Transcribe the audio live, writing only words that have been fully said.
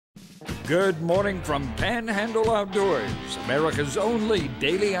Good morning from Panhandle Outdoors, America's only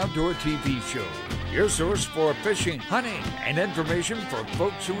daily outdoor TV show. Your source for fishing, hunting, and information for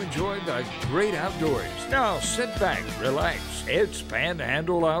folks who enjoy the great outdoors. Now sit back, relax. It's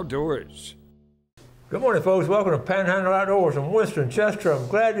Panhandle Outdoors. Good morning, folks. Welcome to Panhandle Outdoors in Winston, Chester. I'm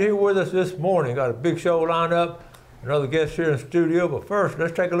glad you're here with us this morning. Got a big show lined up. Another guest here in the studio. But first,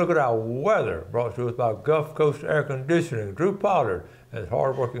 let's take a look at our weather. Brought to us by Gulf Coast Air Conditioning. Drew Pollard and his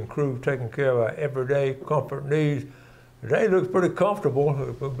hard-working crew taking care of our everyday comfort needs. Today looks pretty comfortable.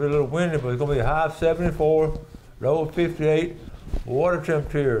 It'll be a little windy, but it's going to be a high of 74, low of 58. Water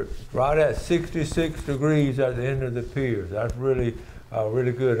temperature right at 66 degrees at the end of the pier. That's really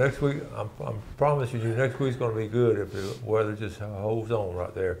good. Next week, I'm promising you, next week's going to be good if the weather just holds on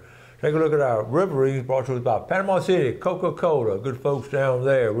right there. Take a look at our riverines brought to us by Panama City, Coca-Cola. Good folks down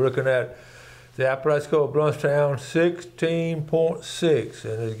there. We're looking at the Apalachicola Bluntstown 16.6,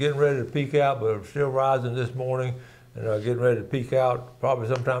 and it's getting ready to peak out, but it's still rising this morning, and getting ready to peak out probably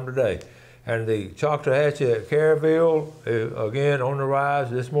sometime today. And the Choctawhatchee at Caryville, again on the rise.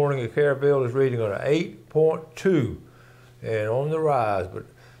 This morning at Caryville is reading on an 8.2, and on the rise, but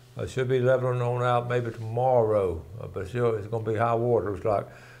it should be leveling on out maybe tomorrow, but still it's going to be high water, looks like.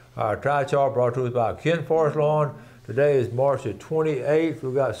 Our tide chart brought to us by Kent Forest Lawn. Today is March the 28th.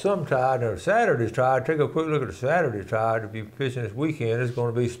 We've got some tide. Now, Saturday's tide, take a quick look at the Saturday tide. If you're fishing this weekend, it's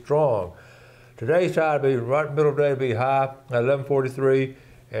going to be strong. Today's tide will be right in the middle of the day, it'll be high at 11:43,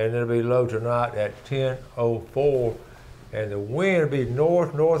 and it'll be low tonight at 10:04. And the wind will be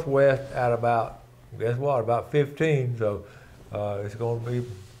north-northwest at about, guess what, about 15. So it's going to be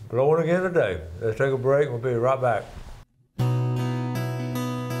blowing again today. Let's take a break. We'll be right back.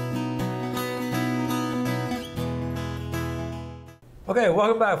 Okay,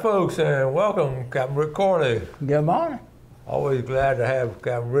 welcome back, folks, and welcome, Captain Rick Corley. Good morning. Always glad to have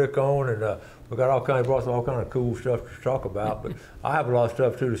Captain Rick on, and we got all kind of cool stuff to talk about. But I have a lot of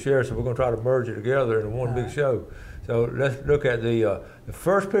stuff too to share, so we're going to try to merge it together in one big show. So let's look at the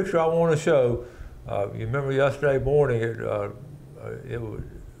first picture I want to show. You remember yesterday morning, it was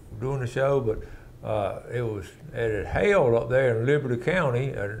doing the show, but it had hailed up there in Liberty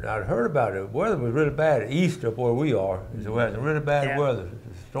County, and I'd heard about it. The weather was really bad east of where we are. So we had some really bad weather,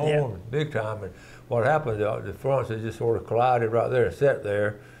 storm, big time. And what happened, the fronts they just sort of collided right there and set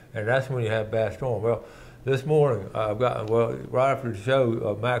there, and that's when you have bad storm. Well, this morning I've got, right after the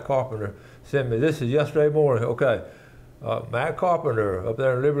show, Matt Carpenter sent me. This is yesterday morning. Okay, Matt Carpenter up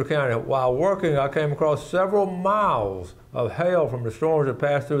there in Liberty County. While working, I came across several miles of hail from the storms that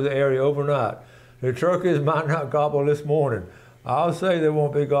passed through the area overnight. The turkeys might not gobble this morning. I'll say they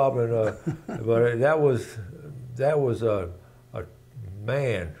won't be gobbling, but that was a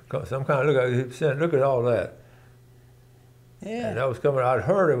man, some kind of look at all that. Yeah. And that was coming. I'd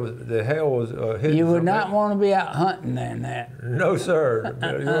heard the hail was hitting. You would not want to be out hunting then, that. No, sir.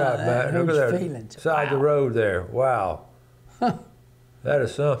 You're right, Matt. Look at that side of the road there. Wow. That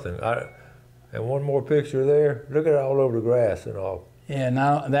is something. And one more picture there. Look at it all over the grass and all. Yeah,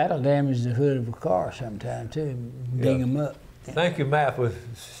 now that'll damage the hood of a car sometime too, ding them up. Thank you, Matt, for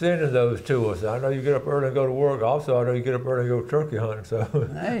sending those to us. I know you get up early and go to work. Also, I know you get up early and go turkey hunting. So,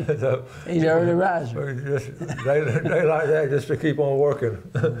 hey, he's an early riser. They like that just to keep on working.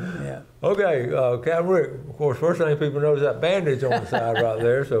 Yeah. Okay, Captain Rick, of course, first thing people know is that bandage on the side right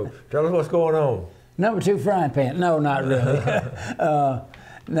there. So tell us what's going on. Number 2 frying pan. No, not really.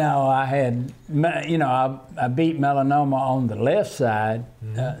 Now, I had, I beat melanoma on the left side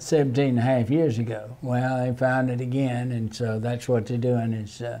 17 and a half years ago. Well, they found it again, and so that's what they're doing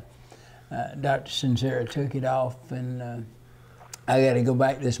is Dr. Sincera took it off, and I got to go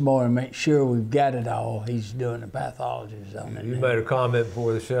back this morning and make sure we've got it all. He's doing the pathologist on it. You made a comment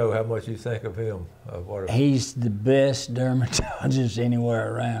before the show how much you think of him. He's the best dermatologist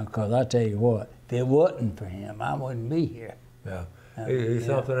anywhere around, because I tell you what, if it wasn't for him, I wouldn't be here. Yeah. He's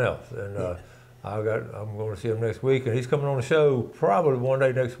something else, and I'm going to see him next week, and he's coming on the show probably one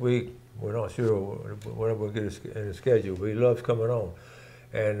day next week. We're not sure whenever we'll get in his schedule, but he loves coming on,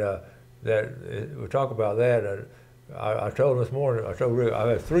 and we'll talk about that. I told him this morning. I told Rick I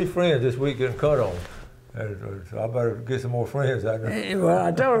have 3 friends this week getting cut on. And so I better get some more friends. Well,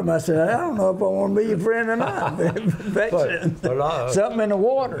 I told him, I said, I don't know if I want to be your friend or not. Something in the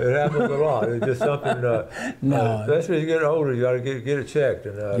water. It happens a lot. It's just something, no. Especially as you get older, you got to get it checked.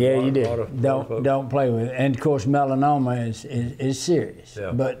 And, yeah, you do. Don't play with it. And of course, melanoma is serious.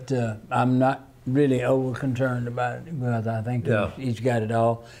 Yeah. But I'm not really over concerned about it because I think Yeah. he's got it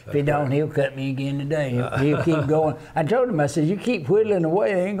all. If he don't, he'll cut me again today. He'll keep going. I told him, I said, you keep whittling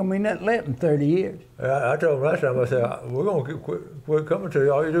away, there ain't gonna be nothing left in 30 years. I told him last time, I said, we're going to quit coming to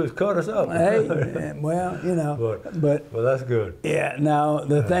you. All you do is cut us up. Hey, well, you know, but Well, that's good. yeah. Now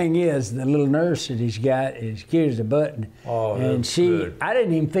the thing is, the little nurse that he's got is Kira's a button, Oh, and that's good. I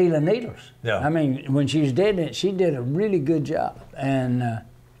didn't even feel the needles. Yeah. I mean, when she was dead, she did a really good job, and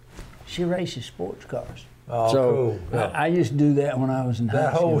she races sports cars. Oh, so cool. Yeah. I used to do that when I was in high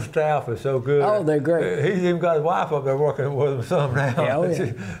That school. whole staff is so good. Oh, they're great. He's even got his wife up there working with him some now. Yeah, oh,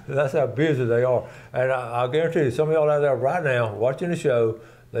 yeah. That's how busy they are. And I'll guarantee you, some of y'all out there right now watching the show,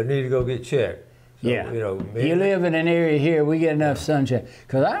 they need to go get checked. So, Yeah. You know, You live in an area here, we get enough sunshine.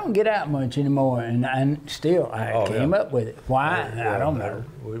 Because I don't get out much anymore, and still, I came up with it. Why? I don't know.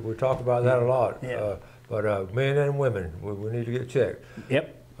 We talk about that a lot. Yeah. But men and women, we need to get checked.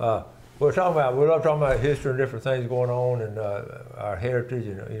 Yep. We love talking about history and different things going on and our heritage.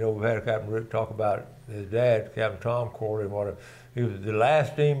 And, you know, we've had Captain Rick talk about his dad, Captain Tom Corley, he was the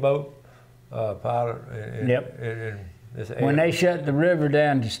last steamboat pilot in this area. When they shut the river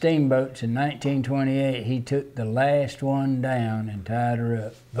down to steamboats in 1928, he took the last one down and tied her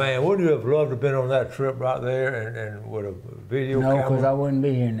up. Man, wouldn't you have loved to have been on that trip right there and with a video camera? No, because I wouldn't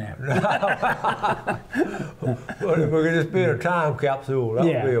be here now. Well, if we could just be in a time capsule, that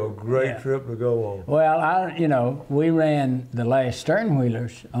would be a great trip to go on. Well, we ran the last stern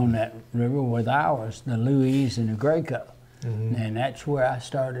wheelers on that river with ours, the Louise and the Grey Cup. Mm-hmm. And that's where I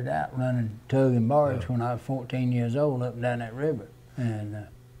started out running tug and barge when I was 14 years old up and down that river. And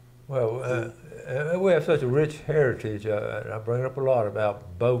we have such a rich heritage. I bring up a lot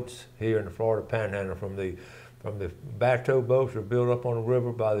about boats here in the Florida Panhandle, from the bateau boats that are built up on the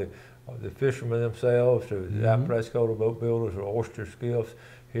river by the fishermen themselves, to the Apalachicola boat builders or oyster skiffs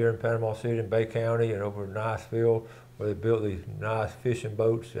here in Panama City and Bay County and over in Niceville, where they built these nice fishing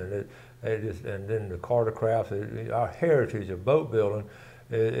boats, and then the Carter crafts. Our heritage of boat building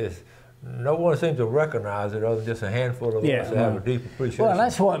is no one seems to recognize it other than just a handful of us that have a deep appreciation. Well,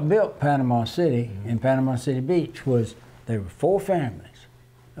 that's what built Panama City and Panama City Beach. Was there were 4 families.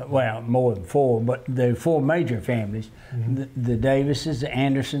 Well, more than 4, but there were 4 major families: the Davises, the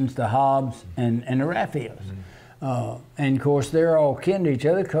Andersons, the Hobbs, and the Raphaels. And of course, they're all kin to each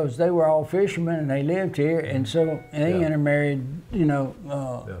other because they were all fishermen and they lived here, and so they intermarried.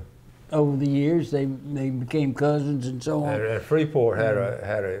 Over the years, they became cousins and so on. And Freeport had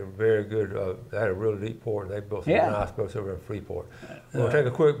a very good, had a real deep port, and they built some nice boats over in Freeport. We'll take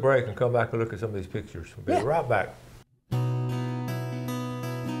a quick break and come back and look at some of these pictures. We'll be right back.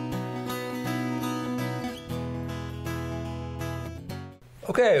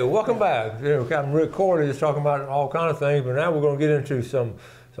 Okay, welcome back. Captain Rick Corley is talking about all kinds of things, but now we're going to get into some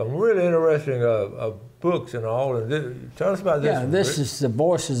really interesting books and all. And tell us about this. Yeah, this is The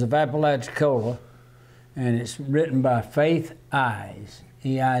Voices of Apalachicola, and it's written by Faith Eyes,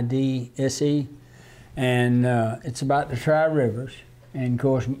 E-I-D-S-E, and it's about the Tri-Rivers. And of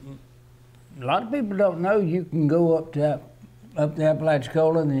course, a lot of people don't know you can go up the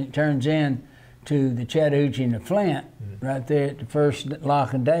Apalachicola, and then it turns in to the Chattahoochee and the Flint, right there at the first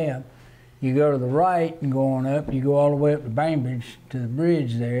lock and dam. You go to the right and go on up, you go all the way up to Bainbridge to the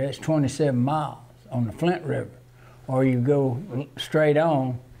bridge there. That's 27 miles on the Flint River. Or you go straight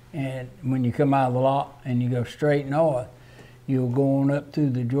on, and when you come out of the lock and you go straight north, you'll go on up through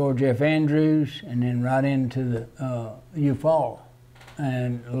the George F. Andrews and then right into the Eufaula.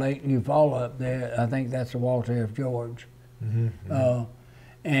 And Lake Eufaula up there, I think that's the Walter F. George.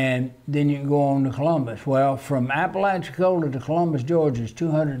 And then you can go on to Columbus. Well, from Apalachicola to Columbus, Georgia is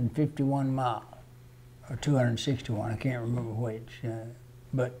 251 miles, or 261, I can't remember which,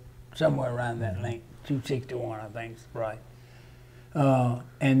 but somewhere around that length, 261 I think is right.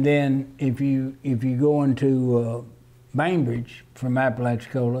 And then if you go into Bainbridge from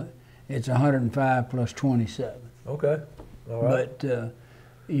Apalachicola, it's 105 plus 27. Okay, all right. But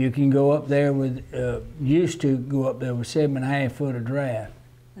you can go up there with, used to go up there with 7.5 foot of draft.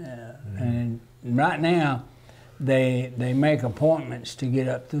 And right now, they make appointments to get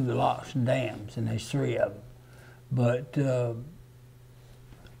up through the locks and dams, and there's 3 of them. But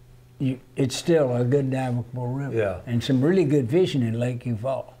it's still a good navigable river. Yeah. And some really good fishing in Lake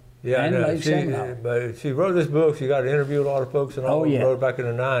Eufaula. Yeah, and Lake Seminole. But she wrote this book. She got to interview a lot of folks and all. Wrote it back in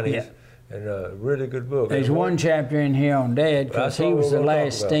the 90s. Yeah. And a really good book. There's one chapter in here on Dad, because he was the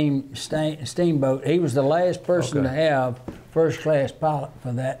last steamboat. He was the last person to have first-class pilot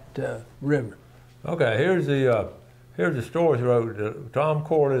for that river. Okay, here's the story he wrote. Tom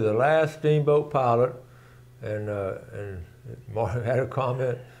Corley, the last steamboat pilot, and Mark had a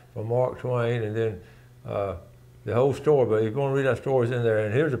comment. from Mark Twain, and then the whole story. But if you want to read that story, it's in there.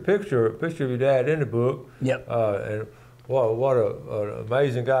 And here's a picture of your dad in the book. Yep. And what an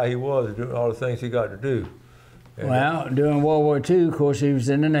amazing guy he was, doing all the things he got to do. And well, during World War II, of course, he was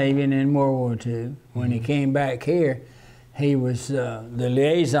in the Navy, and in World War II, when he came back here, he was the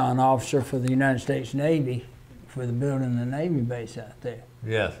liaison officer for the United States Navy for the building the Navy base out there.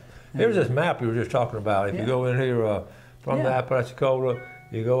 Yes. Here's this map you were just talking about. If you go in here from the Apalachicola,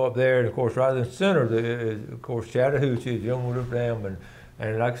 you go up there, and of course, right in the center is, of course, Chattahoochee, the Young River Dam,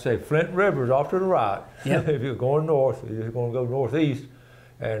 and like I say, Flint River is off to the right. Yep. If you're going north, you're going to go northeast,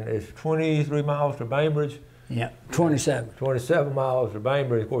 and it's 23 miles to Bainbridge. Yeah, 27. 27 miles to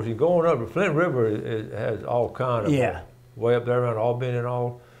Bainbridge. Of course, you're going up, the Flint River has all kind of way up there around Albany and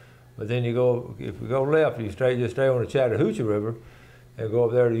all. But then you go, if you go left, you just stay on the Chattahoochee River and go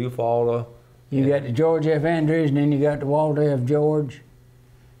up there to Eufaula. You got the George F. Andrews, and then you got the Walter F. George,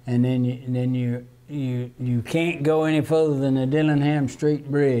 and then you can't go any further than the Dillingham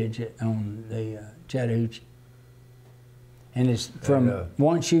Street Bridge on the Chattahoochee. And it's from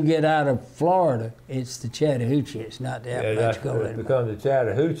once you get out of Florida, it's the Chattahoochee. It's not the Apalachicola. It becomes the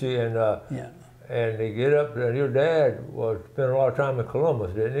Chattahoochee, and they get up there. And your dad spent a lot of time in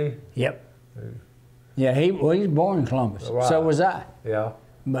Columbus, didn't he? Yep. Yeah, he was born in Columbus. Right. So was I. Yeah.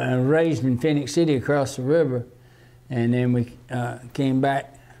 But I was raised in Phoenix City across the river, and then we came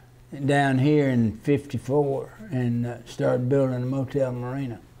back down here in '54 and started building a motel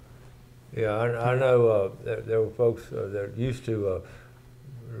marina. Yeah, I know there were folks that used to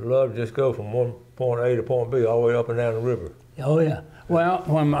love to just go from one point A to point B all the way up and down the river. Oh, yeah. Well,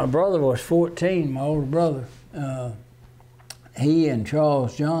 when my brother was 14, my older brother, he and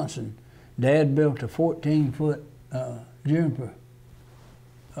Charles Johnson, Dad built a 14-foot juniper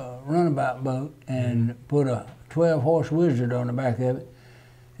runabout boat and put a 12-horse Wizard on the back of it,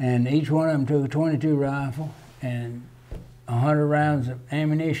 and each one of them took a .22 rifle and 100 rounds of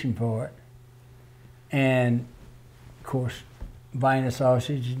ammunition for it, and of course Vienna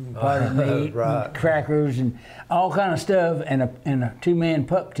sausage and potted meat, and crackers and all kind of stuff, and a two-man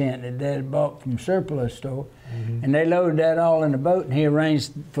pup tent that Dad bought from surplus store, and they loaded that all in the boat, and he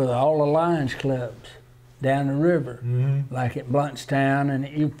arranged for all the Lions clubs down the river, like at Bluntstown and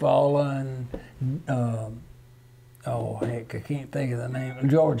at Eufaula and oh heck, I can't think of the name,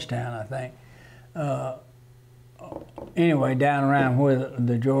 Georgetown, I think. Anyway, down around where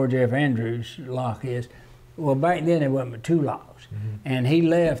the George F. Andrews lock is. Well, back then there wasn't but 2 locks. And he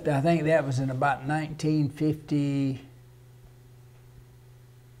left, I think that was in about 1952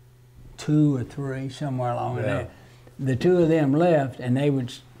 or 3, somewhere along in there. The 2 of them left, and they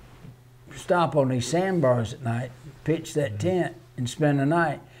would stop on these sandbars at night, pitch that tent, and spend the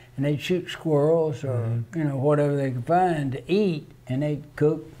night. And they'd shoot squirrels or whatever they could find to eat, and they'd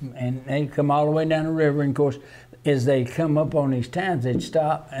cook, and they'd come all the way down the river. And of course, as they come up on these towns, they'd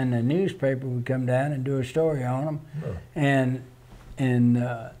stop, and the newspaper would come down and do a story on them, and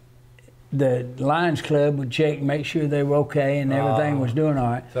the Lions Club would check and make sure they were okay and everything was doing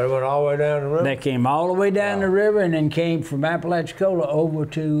all right. So they went all the way down the river? They came all the way down the river, and then came from Apalachicola over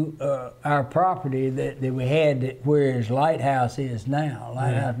to our property that we had where his lighthouse is now,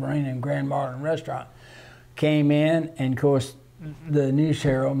 Lighthouse Marina and Grand Marlin Restaurant. Came in, and of course, the News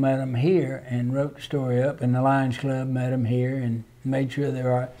Herald met them here and wrote the story up, and the Lions Club met them here and made sure they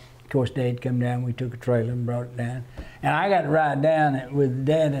were all right. Of course, Dad come down, we took a trailer and brought it down. And I got to ride down with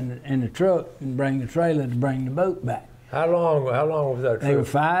Dad in the truck and bring the trailer to bring the boat back. How long was that trip? They were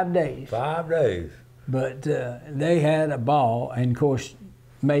 5 days. 5 days. But they had a ball, and of course,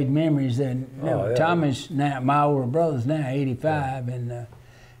 made memories. And Tommy's now, my older brother's now 85, and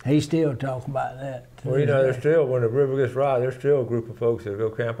he still talk about that. Well, you know, there's still, when the river gets dry, there's still a group of folks that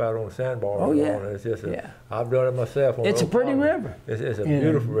go camp out on the sandbar. Oh, yeah. It's just I've done it myself. It's a pretty river. It's a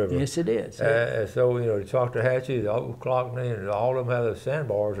beautiful river. Yes, it is. And so, you know, the Choctawhatchee, the Ocklawakanee, and all of them have the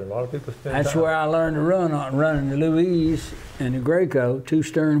sandbars, and a lot of people spend That's time. where I learned to running the Louise and the Graco, 2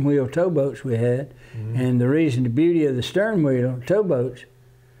 stern wheel towboats we had. And the reason, the beauty of the stern wheel towboats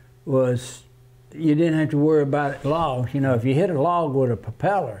was you didn't have to worry about logs. You know, if you hit a log with a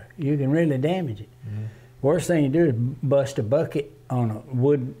propeller, you can really damage it. Worst thing you do is bust a bucket on a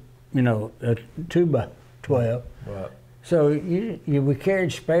wood, you know, a 2x12. Right. So we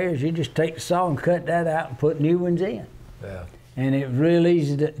carried spares. You just take the saw and cut that out and put new ones in. Yeah. And it was real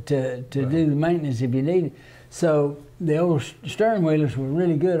easy to do the maintenance if you needed. So the old stern wheelers were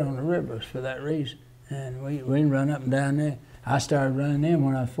really good on the rivers for that reason. And we run up and down there. I started running them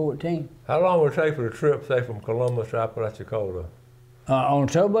when I was 14. How long would it take for the trip, say, from Columbus to Apalachicola? On a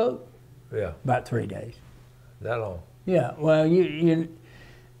towboat? Yeah. About 3 days. That long? Yeah. Well,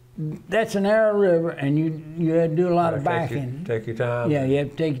 that's a narrow river, and you had to do a lot of Gotta backing. Take your time. Yeah, you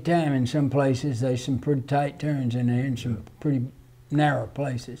have to take your time in some places. There's some pretty tight turns in there and some pretty narrow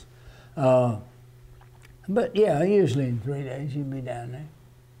places. But yeah, usually in 3 days you'd be down there.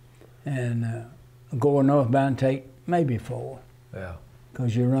 And going northbound take maybe 4. Yeah.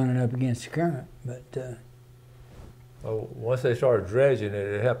 Because you're running up against the current. But well, once they started dredging it,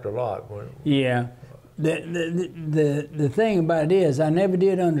 it helped a lot. yeah. The thing about it is, I never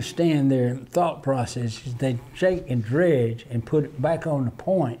did understand their thought process. They'd shake and dredge and put it back on the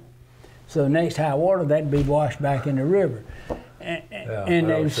point. So the next high water, that'd be washed back in the river. And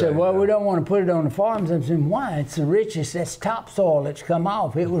they said, well, we don't want to put it on the farms. I'm saying, why? It's the richest. That's topsoil that's come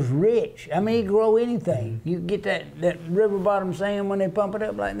off. It was rich. I mean, you grow anything. You get that river bottom sand when they pump it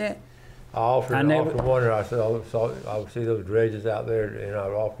up like that. I often wonder, I would see those dredges out there, and I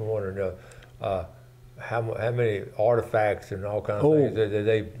would often wonder, how many artifacts and all kinds of things that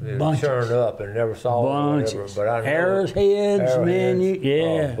they churned up and never saw. Bunches. But I know Arrowheads, man.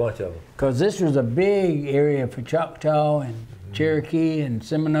 A bunch of them. Because this was a big area for Choctaw and Cherokee and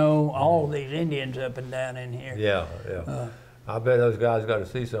Seminole, all these Indians up and down in here. Yeah. I bet those guys got to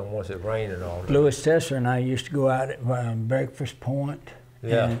see something once it rained and all that. Louis Tesser and I used to go out at Breakfast Point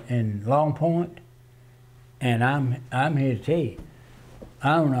and Long Point, and I'm here to tell you,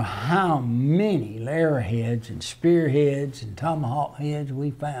 I don't know how many arrowheads and spearheads and tomahawk heads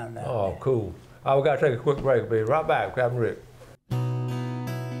we found out there. Cool. We've got to take a quick break. We'll be right back. Captain Rick.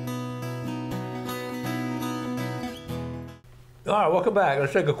 All right, welcome back.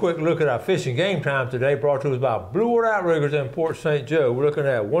 Let's take a quick look at our fishing game time today, brought to us by Blue Water Outriggers in Port St. Joe. We're looking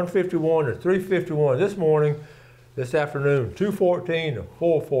at 151 to 351 this morning, this afternoon, 214 to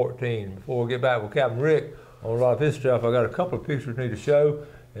 414. Before we get back with Captain Rick on a lot of his stuff, I got a couple of pictures I need to show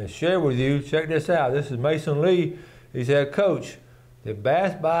and share with you. Check this out. This is Mason Lee. He's head coach. The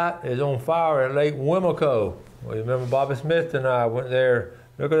bass bite is on fire at Lake Wimico. Well, you remember Bobby Smith and I went there.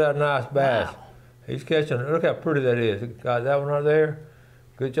 Look at that nice bass. Wow. He's catching, look how pretty that is. Got that one right there?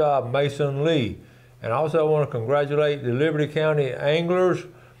 Good job, Mason Lee. And I also want to congratulate the Liberty County anglers.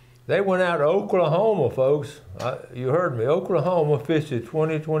 They went out to Oklahoma, folks. You heard me. Oklahoma fished the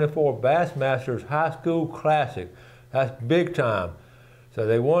 2024 Bassmasters High School Classic. That's big time. So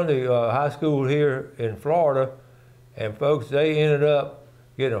they won the high school here in Florida. And folks, they ended up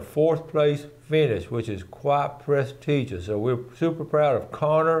getting a 4th place finish, which is quite prestigious. So we're super proud of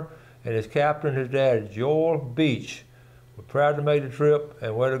Connor and his captain, his dad, Joel Beach. We're proud to make the trip,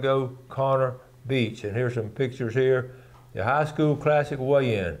 and way to go, Connor Beach. And here's some pictures here. The high school classic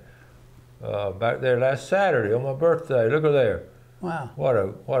weigh-in. Back there last Saturday on my birthday. Look at there. Wow.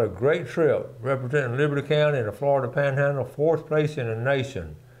 What a great trip. Representing Liberty County and the Florida Panhandle, 4th place in the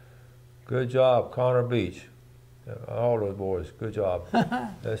nation. Good job, Connor Beach. All those boys, good job.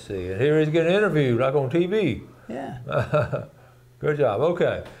 Let's see. And here he's getting interviewed, like on TV. Yeah. Good job.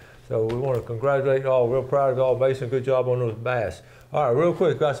 Okay. So we want to congratulate y'all. Real proud of y'all, Mason. Good job on those bass. All right, real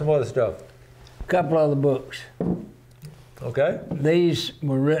quick, got some other stuff. A couple other books. Okay. These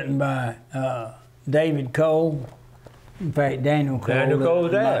were written by David Cole. In fact, Daniel Cole. Daniel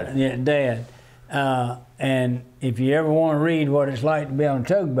Cole's dad. Yeah, Dad. And if you ever want to read what it's like to be on a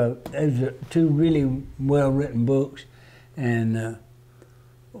tugboat, those are 2 really well-written books. And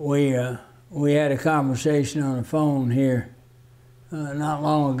we had a conversation on the phone here not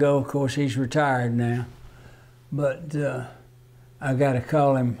long ago. Of course, he's retired now. But I got to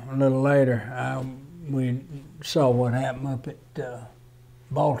call him a little later. We saw what happened up at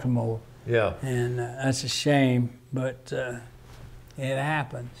Baltimore. Yeah. And that's a shame, but it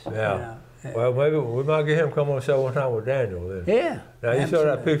happens. Yeah. Well, maybe we might get him to come on the show one time with Daniel then. Yeah. Now you saw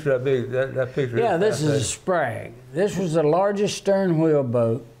that picture, that picture. Yeah, this is a Spragg. This was the largest stern wheel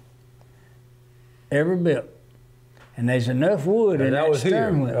boat ever built. And there's enough wood in that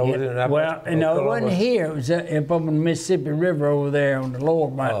stern wheel. Well, no, it wasn't here. It was up on the Mississippi River over there on the lower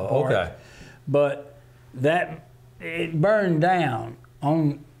part. Okay. But it burned down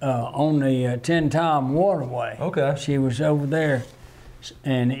on the Ten Tom Waterway. Okay. She was over there,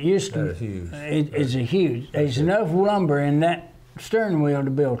 and it used to. That is huge. It's a huge. There's enough lumber in that stern wheel to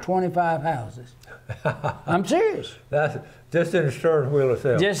build 25 houses. I'm serious. That's just in the stern wheel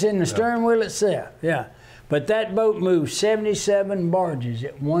itself. Just in the stern wheel itself, yeah. But that boat moved 77 barges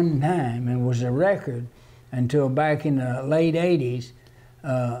at one time and was a record until back in the late 80s.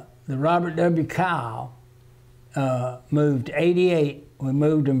 The Robert W. Kyle moved 88. We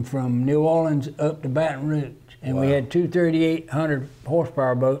moved them from New Orleans up to Baton Rouge. And we had 2 3,800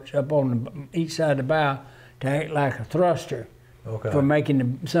 horsepower boats up on each side of the bow to act like a thruster for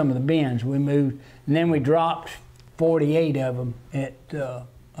making some of the bends. We moved, and then we dropped 48 of them at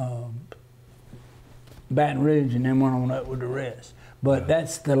Baton Rouge, and then went on up with the rest. But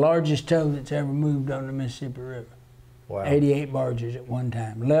that's the largest tow that's ever moved on the Mississippi River. Wow. 88 barges at one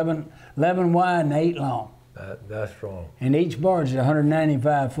time, 11 wide and 8 long. That's strong. And each barge is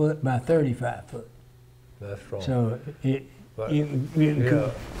 195 foot by 35 foot. That's strong. So you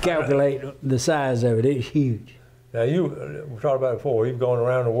can calculate the size of it. It's huge. Now we talked about it before. You've gone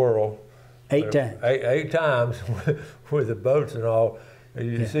around the world 8 times. Eight times with the boats and all.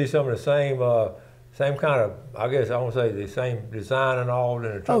 You see some of the same kind of, I guess I won't say the same design and all in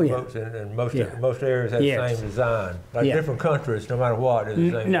the tugboats, and most areas have the same design. Like different countries, no matter what, it's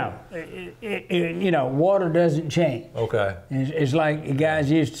the same. No, you know, water doesn't change. Okay. It's like the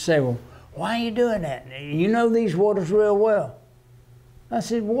guys used to say, well, why are you doing that? You know these waters real well. I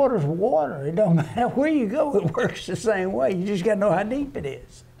said, water's water. It don't matter where you go, it works the same way. You just got to know how deep it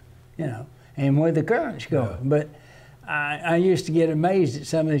is, you know, and where the current's going. Yeah. But I used to get amazed at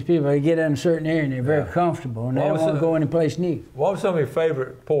some of these people. They get in a certain area and they're very comfortable and they don't want to go any place new. What were some of your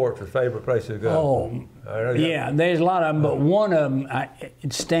favorite ports or favorite places to go? Oh, yeah, there's a lot of them, but one of them,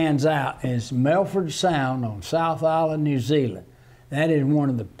 it stands out, is Melford Sound on South Island, New Zealand. That is one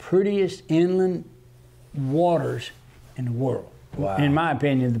of the prettiest inland waters in the world. Wow. In my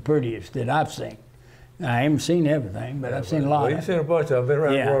opinion, the prettiest that I've seen. I haven't seen everything, but I've seen a lot. Well, you've seen a bunch of them. I've been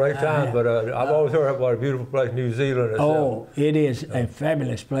around the world 8 times, but I've always heard about a beautiful place, New Zealand. Oh, it is a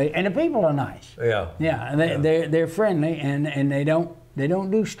fabulous place, and the people are nice. Yeah. Yeah, and they're friendly, and they don't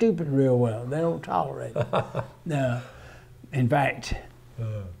do stupid real well. They don't tolerate it. In fact,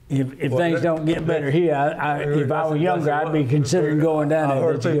 if things don't get better here, if I were younger, I'd be considering going down there. I've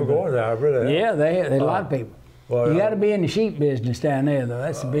heard people going there. I really have. Yeah, there's a lot of people. Well, you got to be in the sheep business down there, though.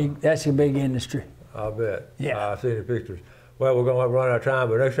 That's a big industry. I bet. Yeah. I've seen the pictures. Well, we're going to run out of time,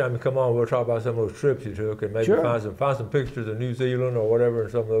 but next time you come on, we'll talk about some of those trips you took and maybe find some pictures of New Zealand or whatever in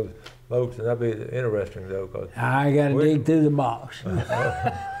some of those boats, and that'd be interesting, though. Cause I got to dig through the box. We've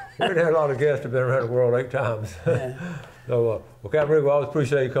had a lot of guests who've been around the world 8 times. Yeah. So, Captain Rick, we always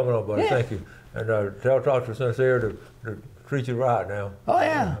appreciate you coming on, buddy. Yeah. Thank you. And tell Dr. Sincere to treat you right now. Oh,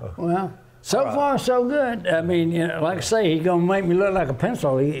 yeah. Well, so far, so good. I mean, you know, like I say, he's going to make me look like a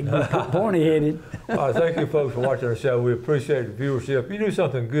pencil. He's pointy-headed. All right, thank you, folks, for watching the show. We appreciate the viewership. If you do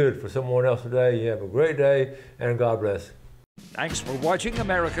something good for someone else today, you have a great day, and God bless. Thanks for watching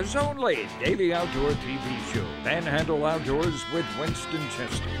America's only daily outdoor TV show, Panhandle Outdoors with Winston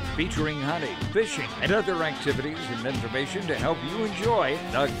Chester, featuring hunting, fishing, and other activities and information to help you enjoy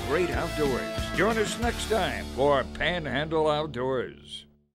the great outdoors. Join us next time for Panhandle Outdoors.